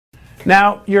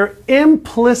Now, your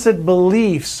implicit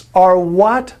beliefs are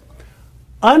what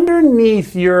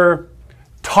underneath your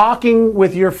talking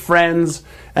with your friends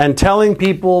and telling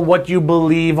people what you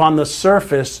believe on the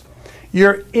surface.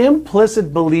 Your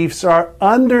implicit beliefs are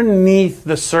underneath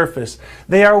the surface.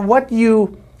 They are what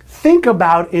you think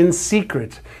about in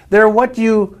secret. They're what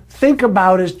you think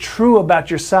about is true about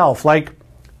yourself. Like,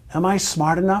 am I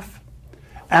smart enough?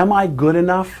 Am I good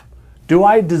enough? Do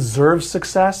I deserve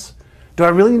success? Do I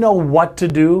really know what to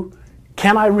do?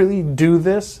 Can I really do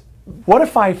this? What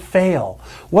if I fail?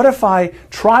 What if I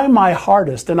try my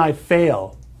hardest and I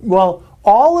fail? Well,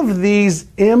 all of these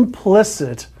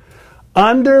implicit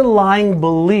underlying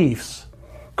beliefs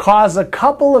cause a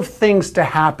couple of things to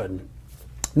happen.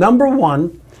 Number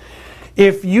one,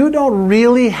 if you don't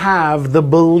really have the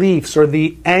beliefs or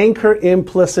the anchor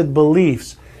implicit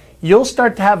beliefs, you'll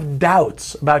start to have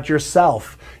doubts about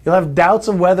yourself. You'll have doubts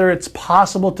of whether it's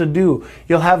possible to do.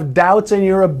 You'll have doubts in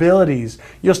your abilities.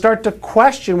 You'll start to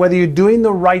question whether you're doing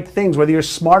the right things, whether you're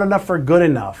smart enough or good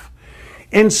enough.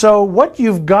 And so what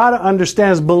you've got to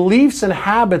understand is beliefs and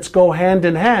habits go hand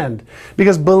in hand,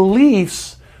 because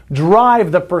beliefs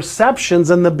drive the perceptions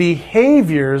and the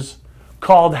behaviors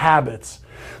called habits.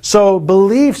 So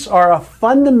beliefs are a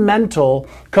fundamental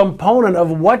component of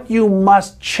what you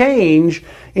must change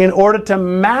in order to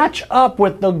match up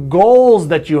with the goals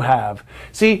that you have.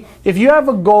 See, if you have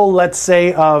a goal, let's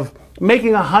say, of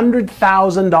making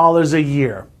 $100,000 a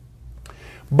year,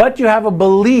 but you have a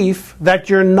belief that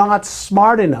you're not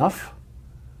smart enough,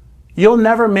 you'll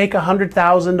never make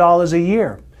 $100,000 a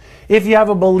year. If you have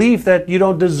a belief that you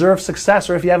don't deserve success,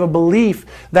 or if you have a belief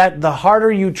that the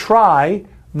harder you try,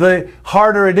 the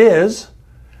harder it is,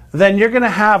 then you're going to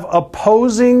have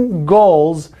opposing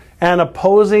goals and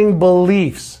opposing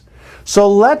beliefs. So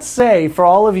let's say, for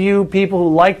all of you people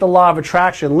who like the law of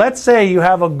attraction, let's say you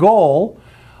have a goal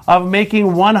of making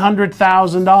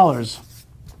 $100,000.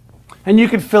 And you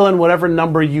can fill in whatever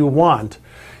number you want.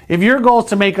 If your goal is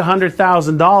to make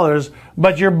 $100,000,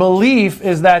 but your belief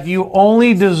is that you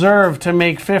only deserve to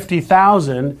make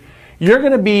 $50,000, you're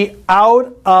going to be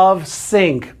out of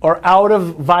sync or out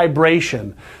of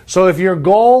vibration. So if your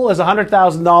goal is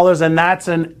 $100,000 and that's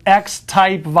an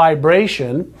X-type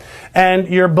vibration, and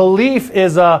your belief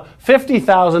is a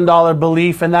 $50,000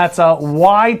 belief and that's a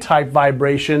Y-type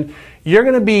vibration, you're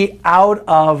going to be out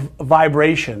of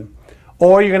vibration.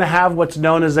 Or you're going to have what's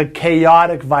known as a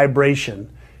chaotic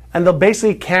vibration. And they'll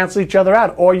basically cancel each other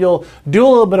out. Or you'll do a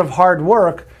little bit of hard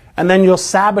work and then you'll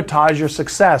sabotage your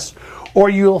success. Or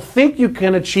you'll think you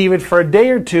can achieve it for a day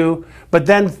or two, but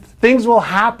then things will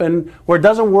happen where it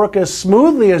doesn't work as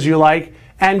smoothly as you like,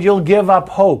 and you'll give up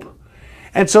hope.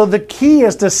 And so the key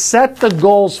is to set the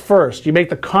goals first. You make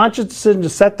the conscious decision to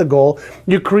set the goal.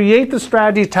 You create the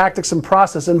strategy, tactics, and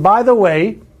process. And by the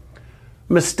way,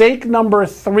 mistake number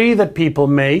 3 that people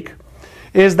make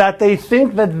is that they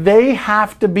think that they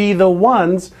have to be the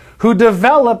ones who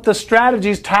develop the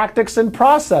strategies, tactics, and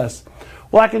process.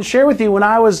 Well, I can share with you, when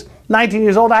I was 19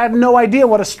 years old, I had no idea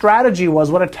what a strategy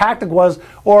was, what a tactic was,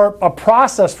 or a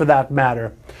process for that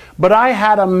matter. But I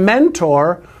had a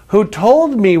mentor who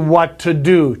told me what to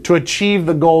do to achieve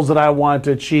the goals that I wanted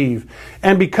to achieve.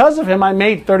 And because of him, I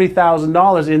made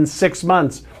 $30,000 in 6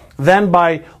 months. Then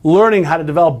by learning how to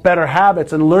develop better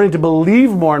habits and learning to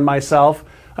believe more in myself,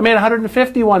 I made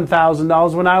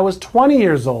 $151,000 when I was 20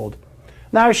 years old.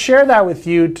 Now I share that with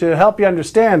you to help you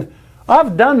understand,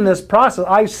 I've done this process.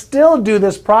 I still do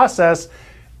this process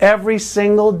every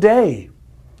single day.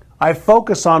 I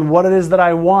focus on what it is that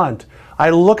I want.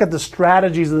 I look at the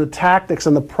strategies and the tactics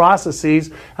and the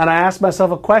processes, and I ask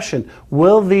myself a question.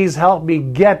 Will these help me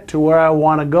get to where I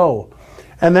want to go?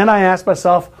 And then I ask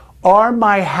myself, are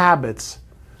my habits,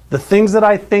 the things that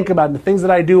I think about and the things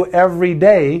that I do every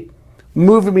day,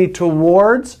 moving me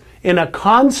towards in a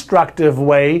constructive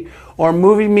way, or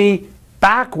moving me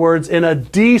backwards in a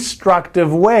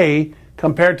destructive way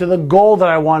compared to the goal that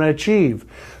I want to achieve?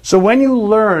 So when you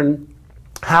learn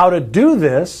how to do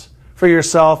this for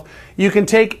yourself, you can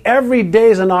take every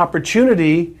day as an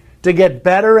opportunity to get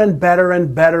better and better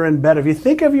and better and better. If you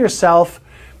think of yourself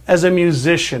as a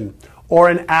musician or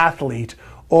an athlete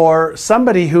or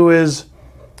somebody who is,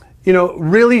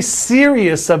 really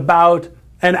serious about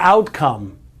an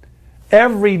outcome,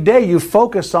 every day you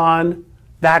focus on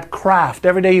that craft.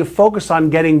 Every day you focus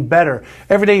on getting better.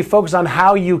 Every day you focus on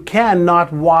how you can,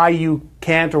 not why you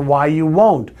can't or why you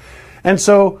won't. And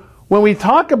so when we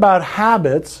talk about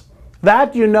habits,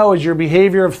 that is your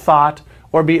behavior of thought,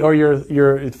 or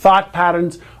your thought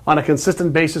patterns on a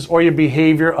consistent basis, or your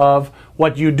behavior of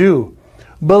what you do.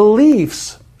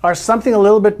 Beliefs are something a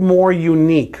little bit more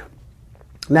unique.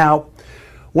 Now,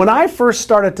 when I first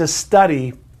started to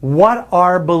study what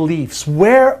are beliefs,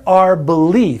 where are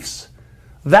beliefs,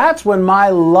 that's when my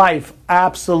life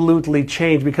absolutely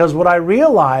changed, because what I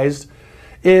realized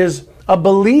is a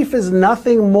belief is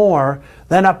nothing more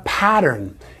than a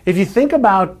pattern. If you think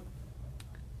about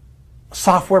a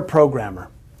software programmer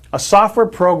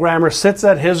sits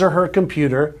at his or her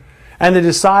computer and they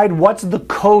decide what's the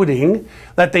coding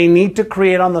that they need to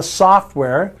create on the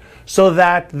software so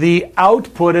that the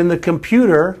output in the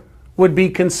computer would be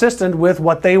consistent with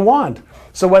what they want.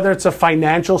 So whether it's a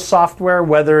financial software,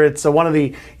 whether it's one of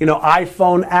the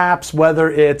iPhone apps, whether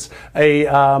it's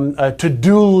a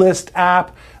to-do list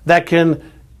app that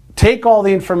can take all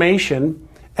the information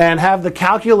and have the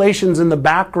calculations in the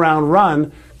background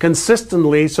run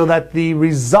consistently so that the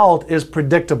result is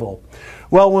predictable.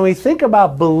 Well, when we think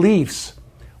about beliefs,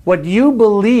 what you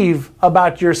believe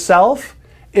about yourself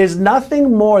is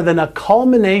nothing more than a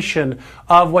culmination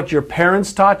of what your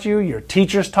parents taught you, your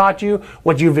teachers taught you,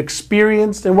 what you've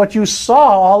experienced, and what you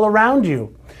saw all around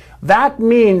you. That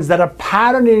means that a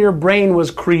pattern in your brain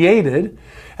was created,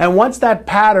 and once that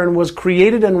pattern was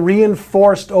created and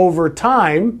reinforced over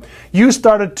time, you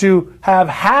started to have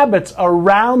habits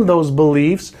around those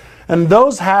beliefs, and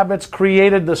those habits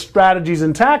created the strategies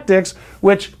and tactics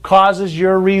which causes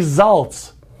your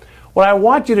results. What I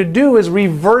want you to do is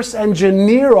reverse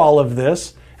engineer all of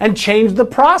this and change the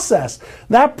process.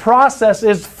 That process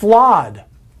is flawed.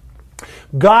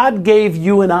 God gave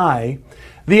you and I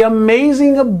the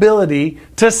amazing ability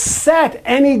to set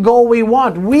any goal we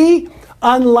want. We,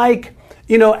 unlike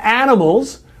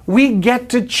animals, we get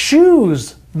to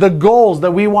choose the goals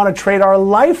that we want to trade our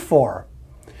life for.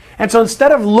 And so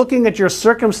instead of looking at your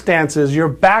circumstances, your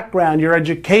background, your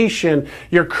education,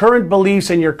 your current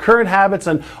beliefs and your current habits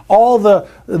and all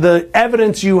the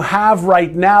evidence you have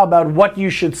right now about what you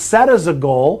should set as a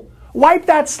goal, wipe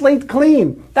that slate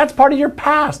clean. That's part of your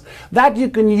past. That you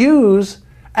can use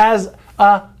as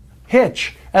a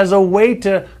hitch, as a way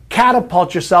to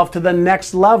catapult yourself to the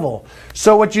next level.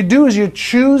 So what you do is you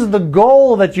choose the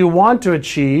goal that you want to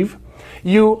achieve.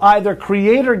 You either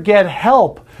create or get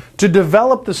help to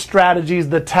develop the strategies,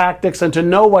 the tactics, and to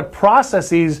know what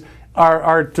processes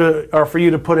are for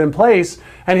you to put in place.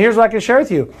 And here's what I can share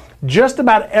with you. Just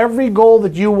about every goal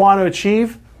that you want to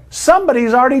achieve,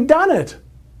 somebody's already done it.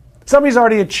 Somebody's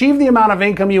already achieved the amount of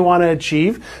income you want to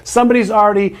achieve. Somebody's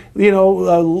already,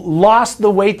 lost the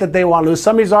weight that they want to lose.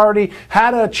 Somebody's already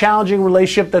had a challenging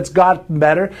relationship that's gotten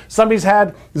better. Somebody's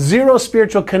had zero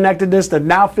spiritual connectedness that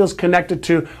now feels connected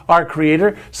to our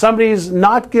Creator. Somebody's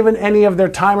not given any of their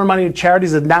time or money to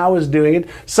charities that now is doing it.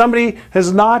 Somebody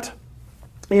has not,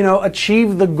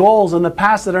 achieved the goals in the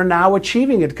past that are now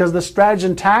achieving it, because the strategies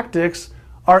and tactics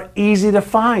are easy to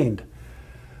find.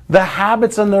 The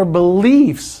habits and their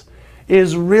beliefs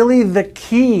is really the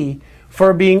key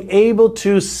for being able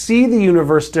to see the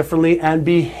universe differently and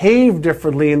behave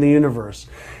differently in the universe.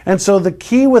 And so the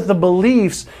key with the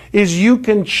beliefs is you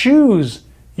can choose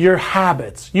your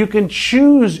habits. You can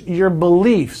choose your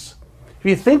beliefs. If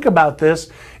you think about this,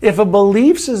 if a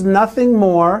beliefs is nothing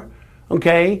more,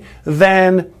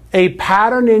 than a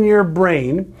pattern in your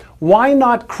brain, why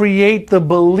not create the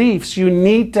beliefs you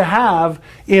need to have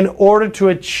in order to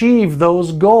achieve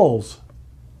those goals?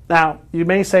 Now, you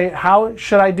may say, how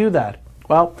should I do that?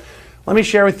 Well, let me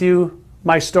share with you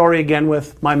my story again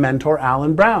with my mentor,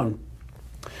 Alan Brown.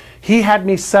 He had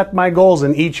me set my goals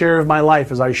in each area of my life,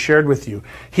 as I shared with you.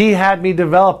 He had me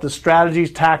develop the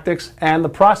strategies, tactics, and the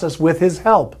process with his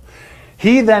help.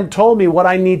 He then told me what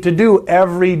I need to do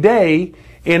every day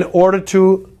in order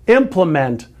to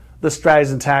implement the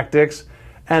strategies and tactics.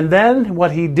 And then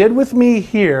what he did with me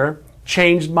here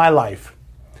changed my life.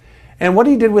 And what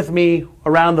he did with me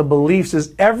around the beliefs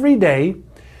is every day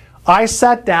I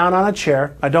sat down on a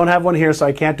chair. I don't have one here, so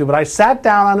I can't do it, but I sat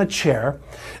down on a chair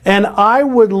and I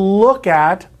would look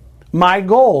at my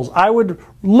goals. I would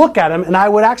look at them and I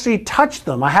would actually touch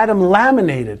them. I had them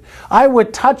laminated. I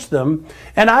would touch them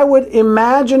and I would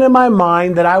imagine in my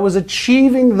mind that I was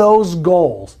achieving those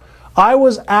goals. I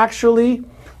was actually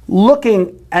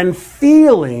looking and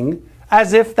feeling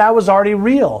as if that was already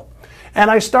real.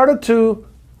 And I started to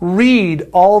read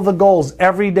all the goals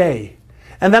every day.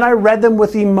 And then I read them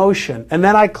with emotion. And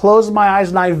then I closed my eyes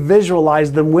and I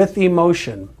visualized them with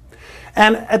emotion.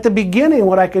 And at the beginning,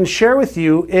 what I can share with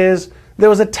you is there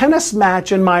was a tennis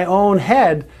match in my own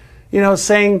head,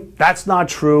 saying, that's not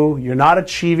true. You're not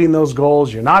achieving those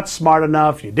goals. You're not smart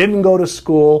enough. You didn't go to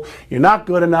school. You're not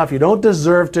good enough. You don't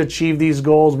deserve to achieve these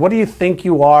goals. What do you think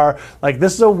you are?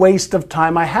 This is a waste of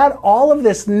time. I had all of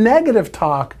this negative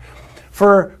talk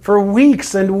for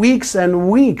weeks and weeks and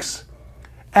weeks.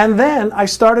 And then I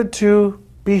started to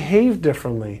behave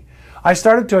differently. I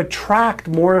started to attract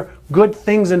more good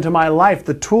things into my life,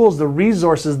 the tools, the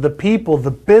resources, the people, the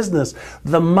business,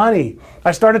 the money.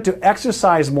 I started to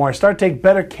exercise more. I started to take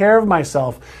better care of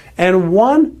myself. And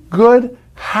one good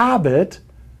habit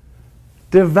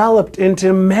developed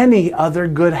into many other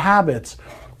good habits.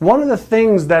 One of the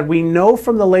things that we know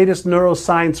from the latest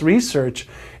neuroscience research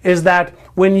is that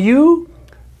when you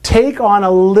take on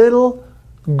a little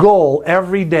goal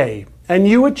every day and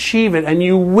you achieve it and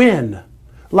you win,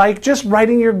 like just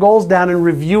writing your goals down and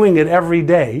reviewing it every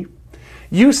day,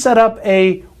 you set up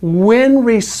a win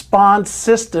response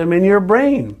system in your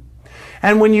brain.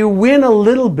 And when you win a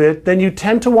little bit, then you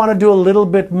tend to want to do a little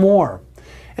bit more.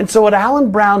 And so what Alan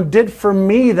Brown did for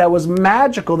me that was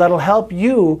magical, that'll help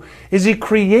you, is he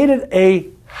created a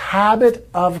habit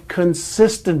of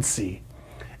consistency.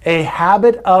 A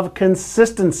habit of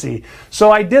consistency.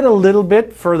 So I did a little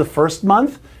bit for the first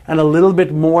month, and a little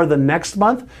bit more the next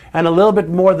month, and a little bit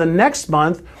more the next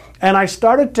month, and I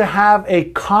started to have a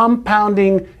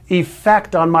compounding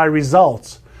effect on my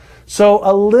results. So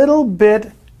a little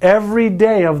bit every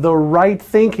day of the right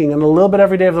thinking and a little bit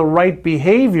every day of the right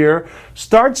behavior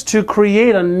starts to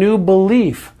create a new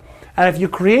belief. And if you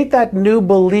create that new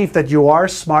belief that you are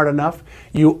smart enough,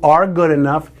 you are good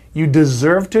enough, you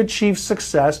deserve to achieve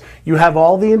success, you have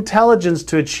all the intelligence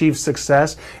to achieve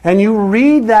success, and you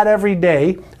read that every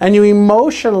day, and you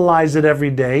emotionalize it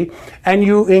every day, and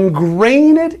you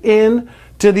ingrain it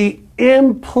into the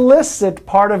implicit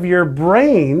part of your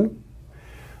brain,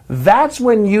 that's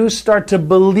when you start to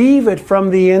believe it from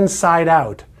the inside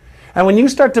out. And when you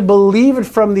start to believe it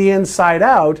from the inside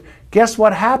out, guess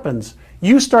what happens?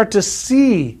 You start to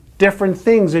see different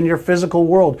things in your physical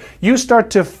world. You start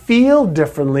to feel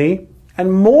differently,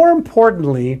 and more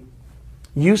importantly,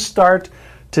 you start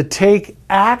to take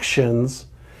actions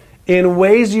in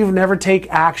ways you've never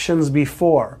taken actions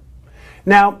before.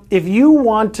 Now, if you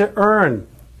want to earn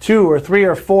 2 or 3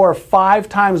 or 4 or 5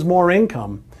 times more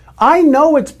income, I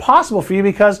know it's possible for you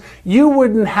because you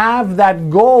wouldn't have that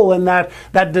goal and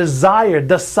that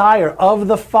desire of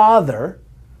the Father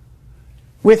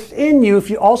within you if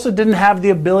you also didn't have the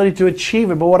ability to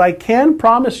achieve it. But what I can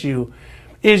promise you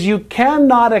is you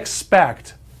cannot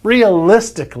expect,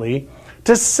 realistically,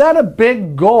 to set a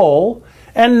big goal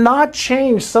and not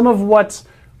change some of what's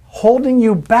holding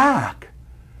you back.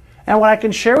 And what I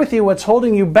can share with you what's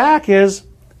holding you back is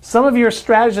some of your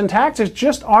strategies and tactics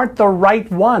just aren't the right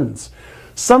ones.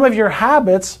 Some of your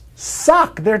habits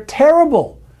suck. They're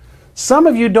terrible. Some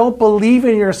of you don't believe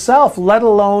in yourself, let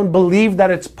alone believe that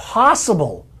it's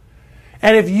possible.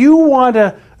 And if you want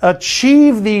to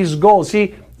achieve these goals,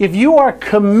 see, if you are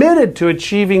committed to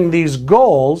achieving these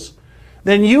goals,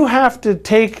 then you have to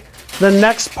take the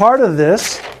next part of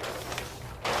this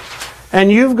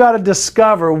and you've got to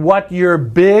discover what your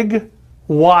big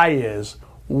why is.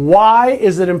 Why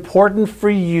is it important for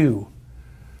you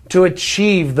to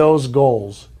achieve those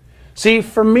goals? See,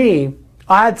 for me,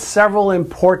 I had several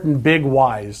important big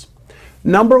whys.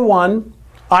 Number one,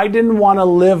 I didn't want to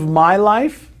live my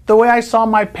life the way I saw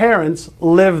my parents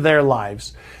live their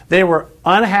lives. They were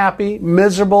unhappy,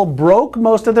 miserable, broke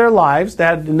most of their lives. They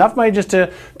had enough money just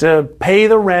to pay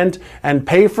the rent and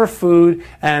pay for food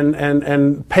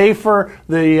and pay for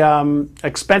the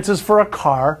expenses for a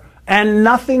car and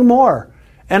nothing more.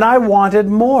 And I wanted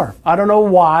more. I don't know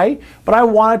why, but I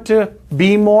wanted to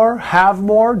be more, have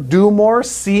more, do more,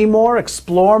 see more,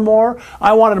 explore more.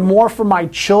 I wanted more for my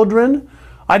children.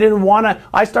 I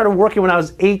started working when I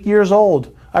was 8 years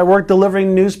old. I worked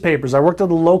delivering newspapers. I worked at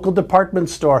the local department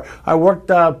store. I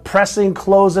worked pressing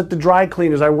clothes at the dry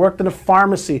cleaners. I worked in a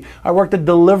pharmacy. I worked at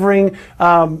delivering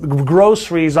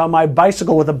groceries on my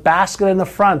bicycle with a basket in the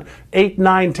front. 8,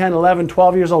 9, 10, 11,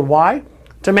 12 years old. Why?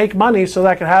 To make money so that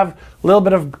I could have a little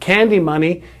bit of candy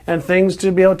money and things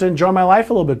to be able to enjoy my life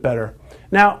a little bit better.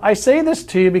 Now, I say this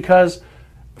to you because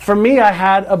for me, I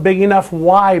had a big enough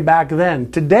why back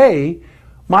then. Today,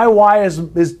 my why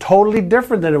is totally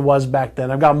different than it was back then.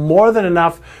 I've got more than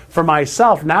enough for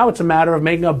myself. Now it's a matter of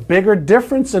making a bigger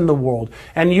difference in the world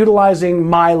and utilizing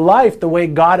my life the way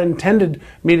God intended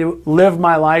me to live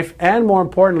my life, and more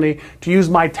importantly, to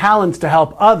use my talents to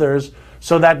help others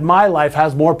so that my life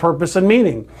has more purpose and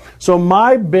meaning. So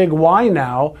my big why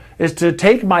now is to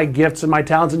take my gifts and my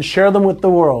talents and share them with the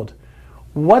world.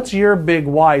 What's your big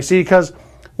why? See, because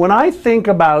when I think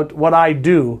about what I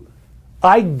do,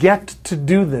 I get to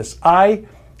do this. I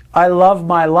love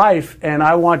my life, and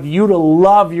I want you to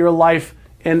love your life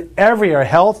in every area: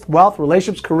 health, wealth,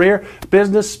 relationships, career,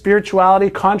 business, spirituality,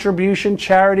 contribution,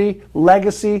 charity,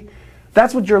 legacy.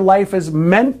 That's what your life is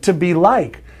meant to be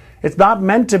like. It's not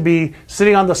meant to be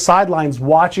sitting on the sidelines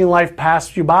watching life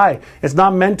pass you by. It's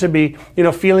not meant to be,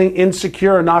 feeling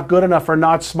insecure or not good enough or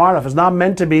not smart enough. It's not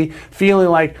meant to be feeling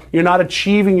like you're not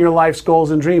achieving your life's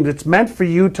goals and dreams. It's meant for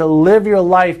you to live your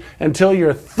life until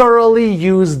you're thoroughly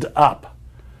used up.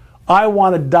 I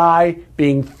want to die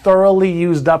being thoroughly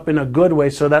used up in a good way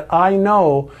so that I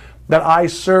know that I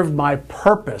served my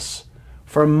purpose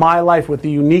for my life with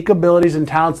the unique abilities and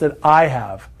talents that I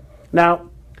have. Now,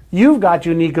 you've got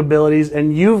unique abilities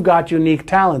and you've got unique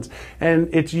talents, and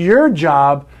it's your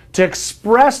job to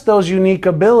express those unique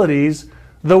abilities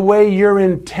the way you're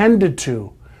intended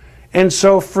to. And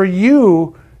so for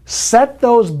you, set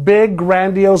those big,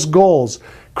 grandiose goals.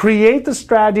 Create the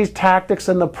strategies, tactics,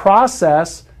 and the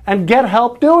process, and get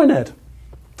help doing it.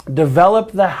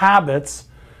 Develop the habits,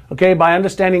 okay, by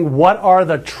understanding what are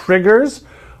the triggers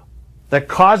that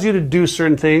cause you to do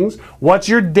certain things, what's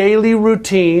your daily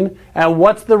routine, and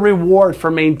what's the reward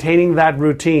for maintaining that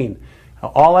routine.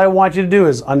 All I want you to do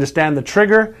is understand the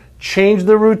trigger, change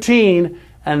the routine,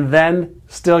 and then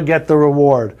still get the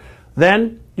reward.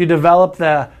 Then you develop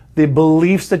the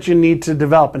beliefs that you need to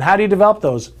develop. And how do you develop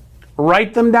those?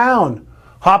 Write them down.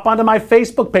 Hop onto my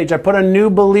Facebook page. I put a new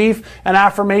belief and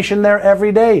affirmation there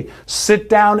every day. Sit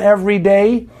down every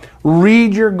day,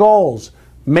 read your goals.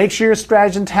 Make sure your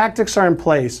strategies and tactics are in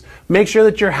place. Make sure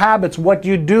that your habits, what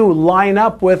you do, line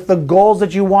up with the goals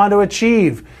that you want to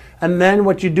achieve. And then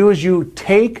what you do is you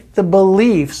take the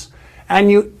beliefs and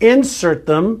you insert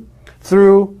them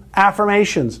through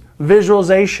affirmations,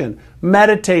 visualization,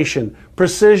 meditation,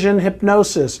 precision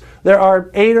hypnosis. There are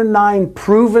 8 or 9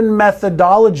 proven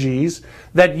methodologies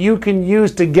that you can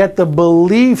use to get the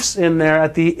beliefs in there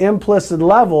at the implicit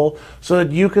level so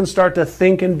that you can start to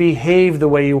think and behave the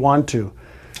way you want to.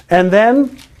 And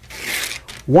then,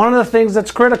 one of the things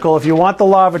that's critical, if you want the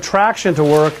law of attraction to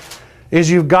work, is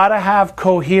you've got to have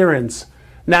coherence.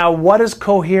 Now, what is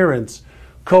coherence?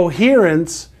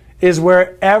 Coherence is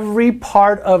where every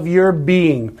part of your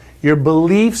being, your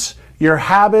beliefs, your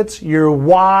habits, your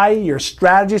why, your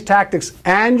strategies, tactics,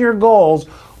 and your goals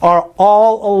are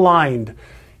all aligned.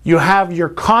 You have your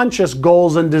conscious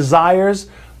goals and desires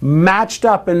matched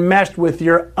up and meshed with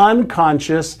your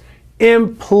unconscious,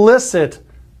 implicit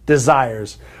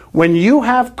desires. When you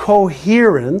have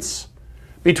coherence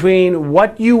between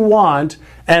what you want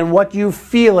and what you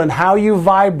feel and how you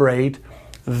vibrate,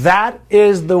 that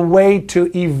is the way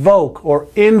to evoke or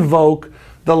invoke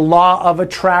the law of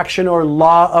attraction or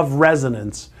law of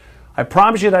resonance. I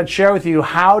promise you that I'd share with you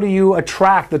how do you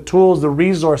attract the tools, the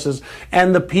resources,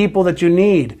 and the people that you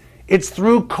need. It's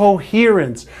through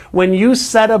coherence. When you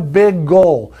set a big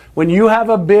goal, when you have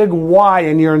a big why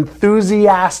and you're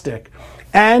enthusiastic,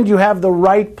 and you have the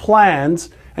right plans,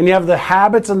 and you have the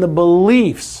habits and the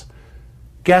beliefs,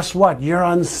 guess what? You're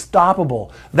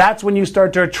unstoppable. That's when you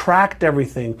start to attract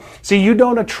everything. See, you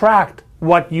don't attract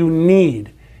what you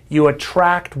need. You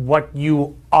attract what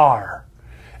you are.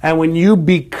 And when you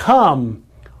become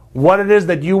what it is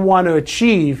that you want to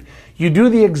achieve, you do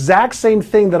the exact same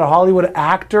thing that a Hollywood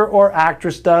actor or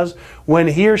actress does when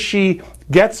he or she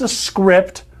gets a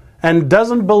script and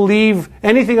doesn't believe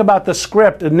anything about the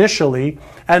script initially,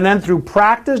 and then through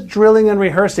practice, drilling, and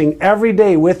rehearsing every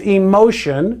day with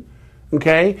emotion,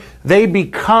 okay, they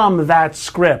become that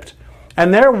script.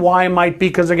 And their why might be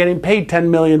because they're getting paid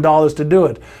 $10 million to do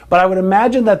it. But I would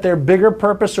imagine that their bigger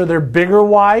purpose or their bigger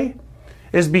why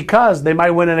is because they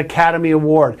might win an Academy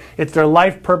Award. It's their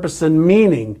life purpose and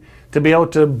meaning to be able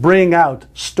to bring out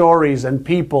stories and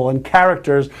people and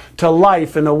characters to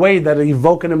life in a way that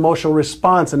evoke an emotional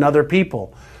response in other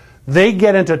people. They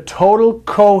get into total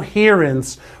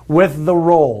coherence with the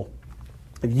role.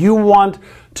 If you want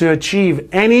to achieve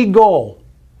any goal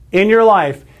in your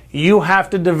life, you have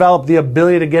to develop the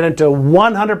ability to get into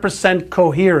 100%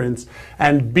 coherence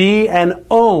and be and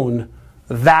own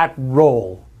that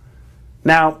role.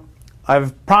 Now,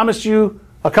 I've promised you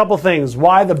a couple things.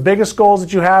 Why the biggest goals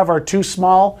that you have are too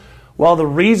small? Well, the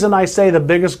reason I say the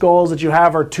biggest goals that you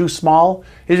have are too small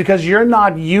is because you're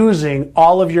not using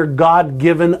all of your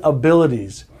God-given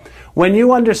abilities. When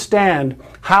you understand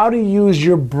how to use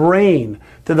your brain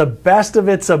to the best of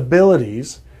its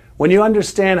abilities, when you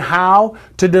understand how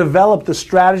to develop the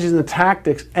strategies and the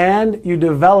tactics, and you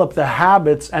develop the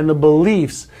habits and the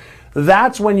beliefs,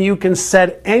 that's when you can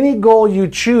set any goal you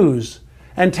choose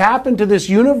and tap into this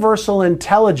universal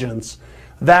intelligence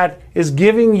that is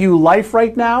giving you life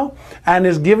right now and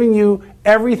is giving you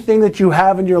everything that you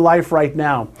have in your life right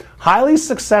now. Highly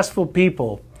successful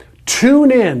people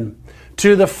tune in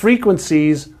to the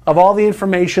frequencies of all the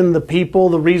information, the people,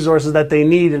 the resources that they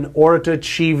need in order to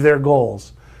achieve their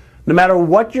goals. No matter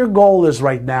what your goal is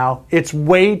right now, it's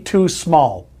way too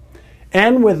small.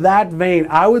 And with that vein,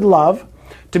 I would love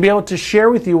to be able to share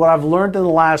with you what I've learned in the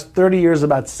last 30 years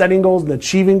about setting goals and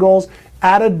achieving goals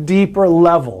at a deeper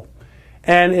level.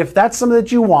 And if that's something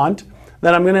that you want,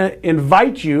 then I'm going to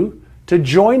invite you to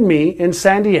join me in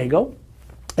San Diego.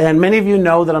 And many of you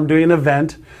know that I'm doing an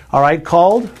event, all right,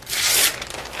 called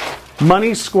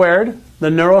Money Squared, the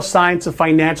Neuroscience of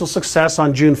Financial Success,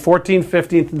 on June 14th,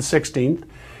 15th, and 16th.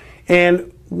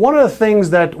 And one of the things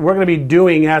that we're going to be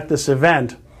doing at this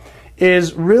event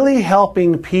is really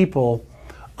helping people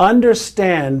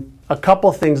understand a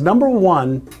couple things. Number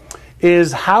one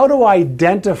is how to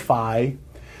identify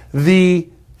the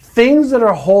things that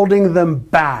are holding them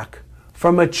back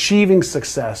from achieving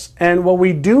success. And what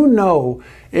we do know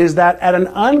is that at an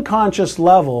unconscious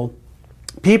level,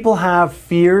 people have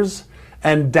fears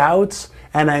and doubts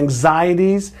and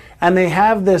anxieties, and they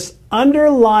have this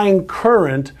underlying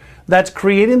current that's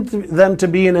creating them to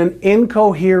be in an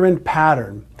incoherent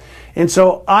pattern. And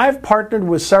so I've partnered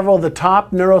with several of the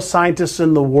top neuroscientists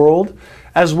in the world,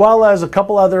 as well as a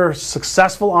couple other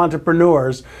successful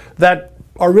entrepreneurs that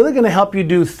are really going to help you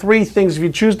do three things if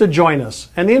you choose to join us.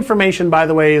 And the information, by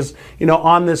the way, is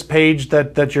on this page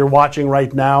that you're watching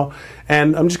right now.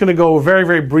 And I'm just going to go very,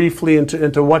 very briefly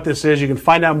into what this is. You can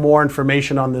find out more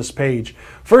information on this page.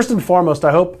 First and foremost,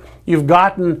 I hope you've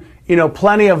gotten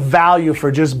plenty of value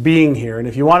for just being here. And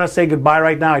if you want to say goodbye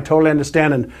right now, I totally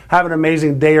understand, and have an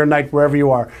amazing day or night wherever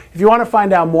you are. If you want to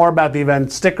find out more about the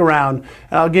event, stick around,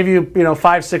 and I'll give you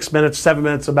 5, 6 minutes, 7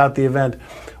 minutes about the event.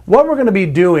 What we're going to be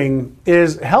doing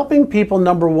is helping people,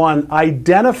 number one,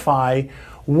 identify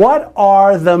what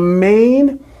are the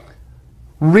main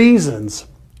reasons,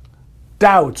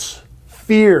 doubts,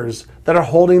 fears that are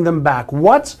holding them back.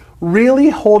 What's really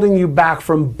holding you back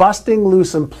from busting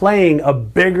loose and playing a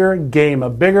bigger game, a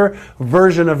bigger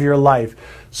version of your life?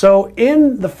 So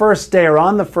in the first day, or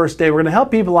on the first day, we're going to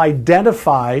help people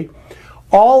identify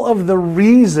all of the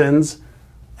reasons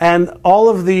and all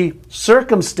of the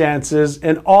circumstances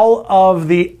and all of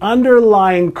the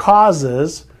underlying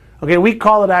causes. Okay, we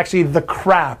call it actually the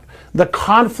crap, the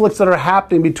conflicts that are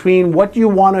happening between what you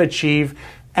want to achieve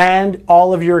and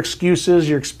all of your excuses,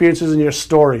 your experiences, and your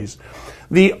stories.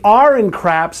 The R in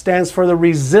crap stands for the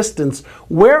resistance.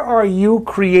 Where are you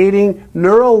creating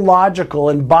neurological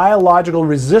and biological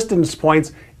resistance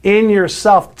points in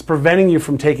yourself that's preventing you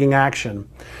from taking action?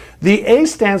 The A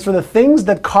stands for the things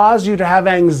that cause you to have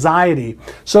anxiety.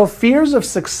 So fears of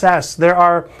success, there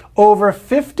are over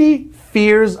 50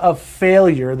 fears of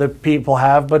failure that people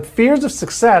have, but fears of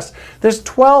success, there's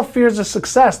 12 fears of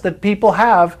success that people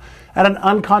have at an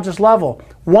unconscious level.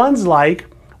 One's like,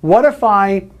 what if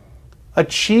I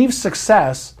achieve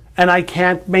success and I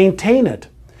can't maintain it?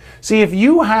 See, if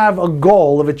you have a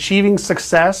goal of achieving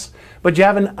success, but you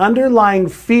have an underlying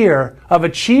fear of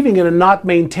achieving it and not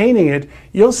maintaining it,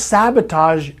 you'll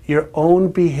sabotage your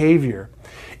own behavior.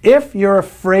 If you're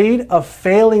afraid of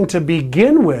failing to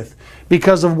begin with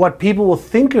because of what people will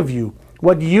think of you,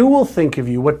 what you will think of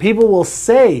you, what people will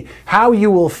say, how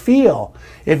you will feel,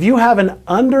 if you have an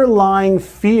underlying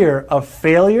fear of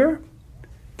failure,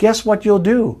 guess what you'll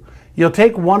do? You'll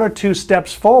take 1 or 2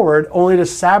 steps forward only to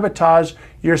sabotage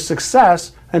your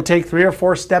success and take 3 or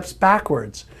 4 steps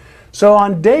backwards. So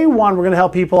on day one, we're going to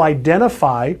help people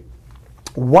identify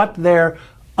what their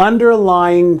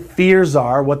underlying fears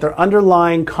are, what their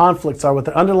underlying conflicts are, what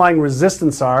their underlying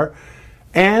resistance are,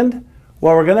 and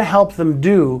what we're going to help them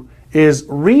do is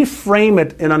reframe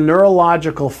it in a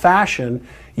neurological fashion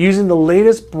using the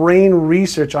latest brain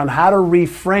research on how to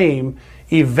reframe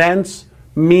events,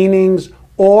 meanings,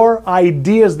 or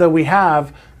ideas that we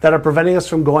have that are preventing us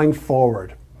from going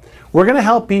forward. We're going to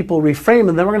help people reframe,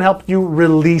 and then we're going to help you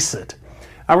release it.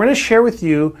 I'm going to share with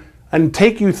you and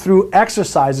take you through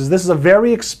exercises. This is a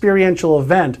very experiential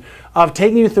event of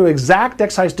taking you through exact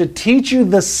exercise to teach you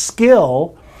the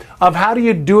skill of how do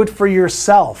you do it for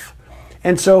yourself.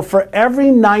 And so for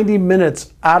every 90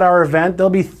 minutes at our event, there'll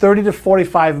be 30 to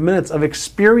 45 minutes of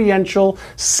experiential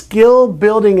skill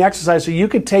building exercise so you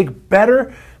could take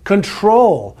better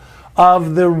control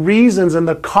of the reasons and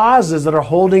the causes that are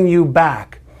holding you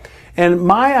back. And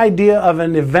my idea of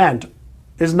an event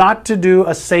is not to do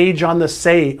a sage on the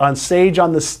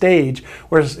stage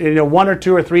where 1 or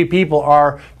 2 or 3 people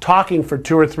are talking for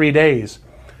 2 or 3 days.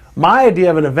 My idea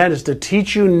of an event is to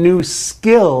teach you new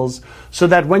skills so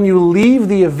that when you leave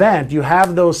the event, you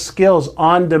have those skills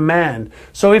on demand.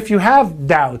 So if you have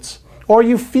doubts or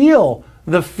you feel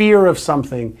the fear of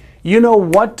something, you know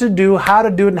what to do, how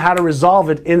to do it, and how to resolve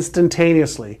it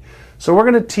instantaneously. So we're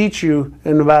going to teach you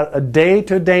in about a day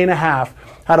to a day and a half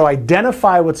how to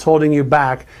identify what's holding you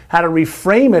back, how to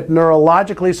reframe it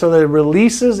neurologically so that it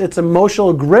releases its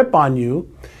emotional grip on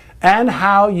you, and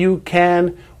how you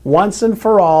can, once and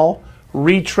for all,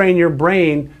 retrain your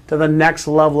brain to the next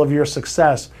level of your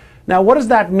success. Now, what does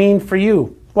that mean for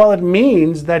you? Well, it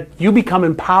means that you become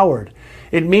empowered.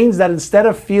 It means that instead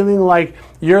of feeling like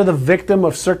you're the victim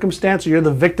of circumstance or you're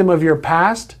the victim of your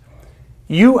past,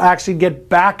 you actually get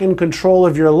back in control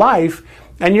of your life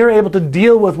and you're able to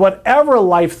deal with whatever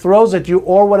life throws at you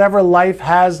or whatever life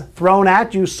has thrown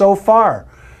at you so far.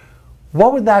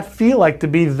 What would that feel like to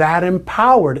be that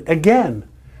empowered again?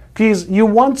 Because you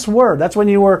once were. That's when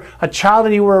you were a child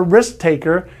and you were a risk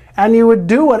taker and you would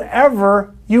do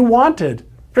whatever you wanted,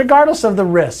 regardless of the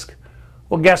risk.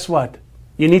 Well, guess what?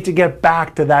 You need to get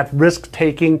back to that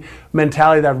risk-taking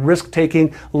mentality, that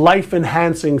risk-taking,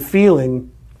 life-enhancing feeling.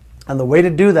 And the way to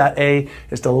do that, A,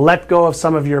 is to let go of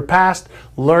some of your past,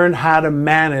 learn how to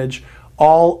manage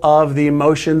all of the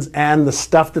emotions and the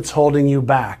stuff that's holding you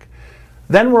back.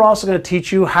 Then we're also going to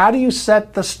teach you how do you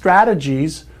set the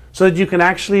strategies so that you can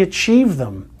actually achieve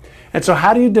them. And so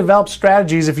how do you develop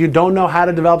strategies if you don't know how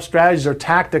to develop strategies or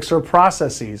tactics or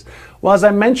processes? Well, as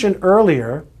I mentioned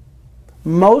earlier,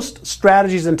 most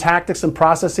strategies and tactics and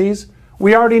processes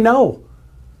we already know.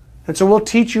 And so we'll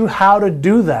teach you how to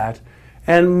do that.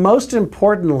 And most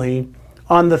importantly,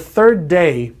 on the third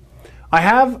day, I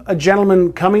have a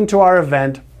gentleman coming to our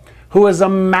event who is a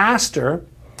master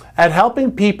at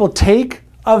helping people take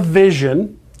a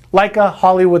vision, like a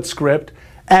Hollywood script,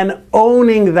 and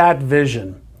owning that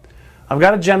vision. I've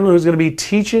got a gentleman who's going to be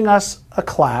teaching us a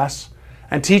class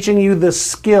and teaching you the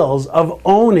skills of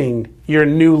owning your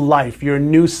new life, your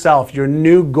new self, your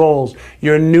new goals,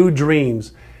 your new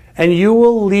dreams. And you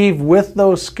will leave with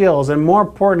those skills, and more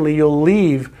importantly, you'll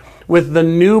leave with the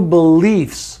new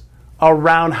beliefs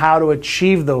around how to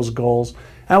achieve those goals.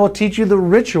 And we'll teach you the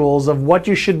rituals of what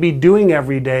you should be doing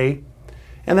every day.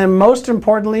 And then most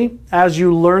importantly, as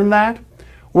you learn that,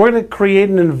 we're going to create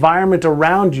an environment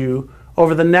around you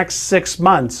over the next 6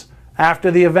 months after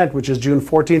the event, which is June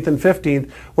 14th and 15th,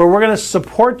 where we're going to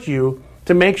support you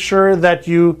to make sure that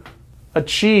you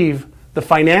achieve the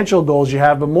financial goals you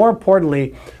have. But more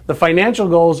importantly, the financial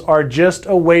goals are just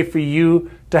a way for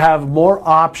you to have more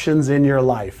options in your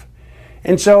life.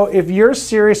 And so if you're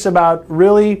serious about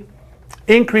really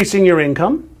increasing your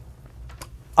income,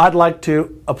 I'd like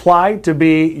to apply to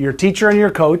be your teacher and your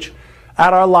coach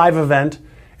at our live event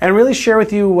and really share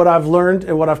with you what I've learned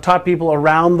and what I've taught people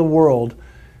around the world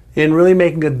in really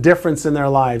making a difference in their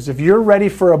lives. If you're ready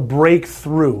for a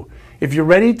breakthrough, if you're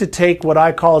ready to take what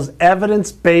I call as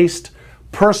evidence-based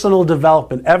personal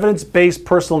development, evidence-based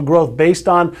personal growth based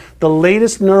on the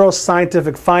latest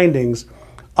neuroscientific findings,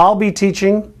 I'll be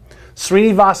teaching.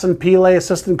 Srinivasan Pillai,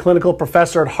 assistant clinical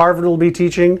professor at Harvard, will be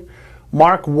teaching.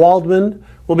 Mark Waldman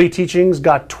will be teaching. He's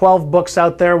got 12 books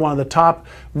out there, one of the top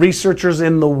researchers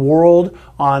in the world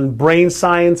on brain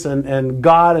science and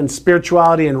God and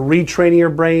spirituality and retraining your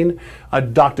brain.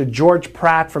 Dr. George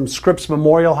Pratt from Scripps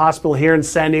Memorial Hospital here in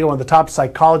San Diego, one of the top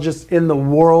psychologists in the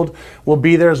world, will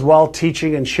be there as well,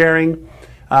 teaching and sharing.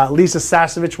 Lisa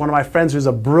Sasevich, one of my friends who's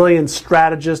a brilliant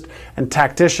strategist and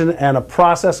tactician and a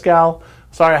process gal.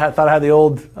 Sorry, I thought I had the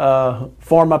old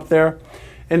form up there.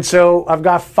 And so I've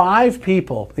got 5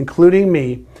 people, including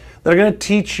me, that are going to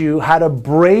teach you how to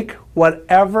break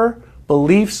whatever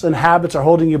beliefs and habits are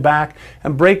holding you back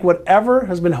and break whatever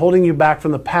has been holding you back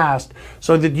from the past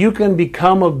so that you can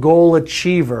become a goal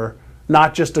achiever,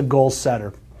 not just a goal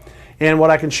setter. And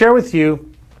what I can share with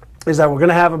you is that we're going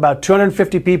to have about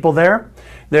 250 people there.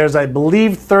 There's, I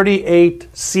believe, 38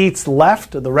 seats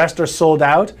left. The rest are sold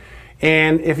out.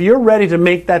 And if you're ready to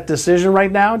make that decision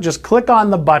right now, just click on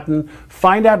the button,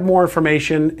 find out more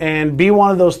information, and be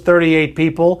one of those 38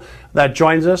 people that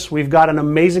joins us. We've got an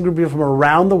amazing group of people from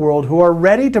around the world who are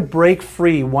ready to break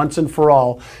free once and for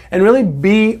all and really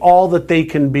be all that they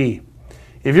can be.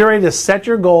 If you're ready to set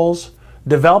your goals,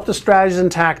 develop the strategies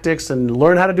and tactics, and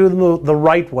learn how to do them the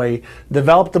right way,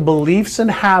 develop the beliefs and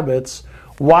habits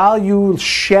while you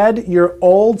shed your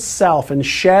old self and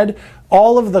shed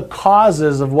all of the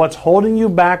causes of what's holding you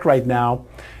back right now,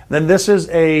 then this is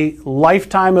a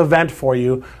lifetime event for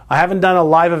you. I haven't done a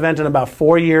live event in about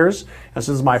 4 years, and this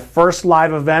is my first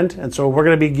live event, and so we're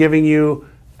going to be giving you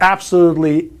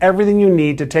absolutely everything you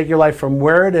need to take your life from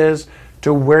where it is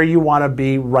to where you want to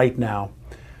be right now.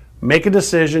 Make a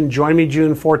decision. Join me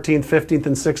June 14th, 15th,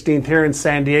 and 16th here in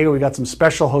San Diego. We got some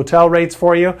special hotel rates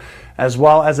for you, as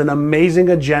well as an amazing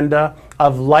agenda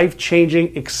of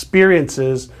life-changing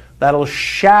experiences that'll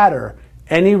shatter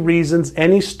any reasons,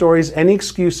 any stories, any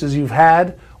excuses you've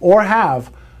had or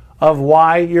have of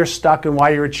why you're stuck and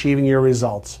why you're achieving your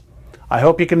results. I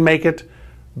hope you can make it.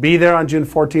 Be there on June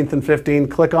 14th and 15th.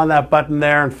 Click on that button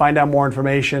there and find out more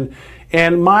information.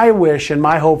 And my wish and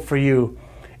my hope for you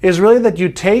is really that you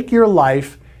take your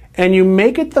life and you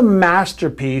make it the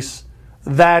masterpiece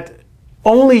that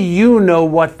only you know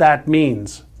what that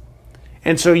means.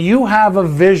 And so you have a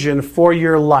vision for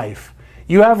your life.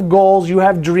 You have goals, you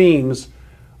have dreams.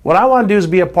 What I want to do is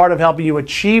be a part of helping you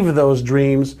achieve those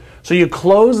dreams so you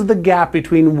close the gap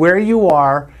between where you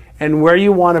are and where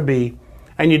you want to be.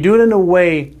 And you do it in a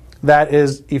way that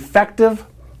is effective,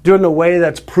 do it in a way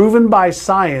that's proven by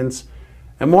science,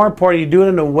 and more importantly, you do it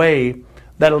in a way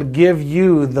that'll give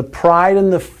you the pride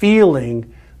and the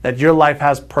feeling that your life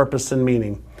has purpose and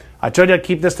meaning. I told you I'd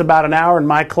keep this to about an hour, and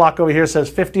my clock over here says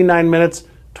 59 minutes,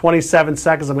 27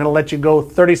 seconds. I'm going to let you go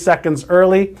 30 seconds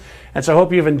early. And so I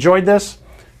hope you've enjoyed this.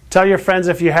 Tell your friends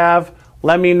if you have.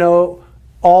 Let me know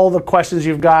all the questions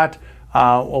you've got.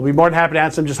 We'll be more than happy to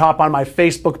answer them. Just hop on my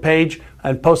Facebook page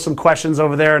and post some questions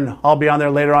over there, and I'll be on there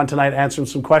later on tonight answering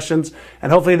some questions.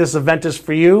 And hopefully this event is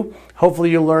for you. Hopefully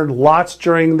you learned lots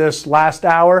during this last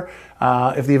hour.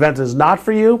 If the event is not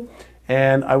for you,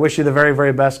 and I wish you the very,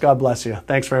 very best. God bless you.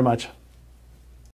 Thanks very much.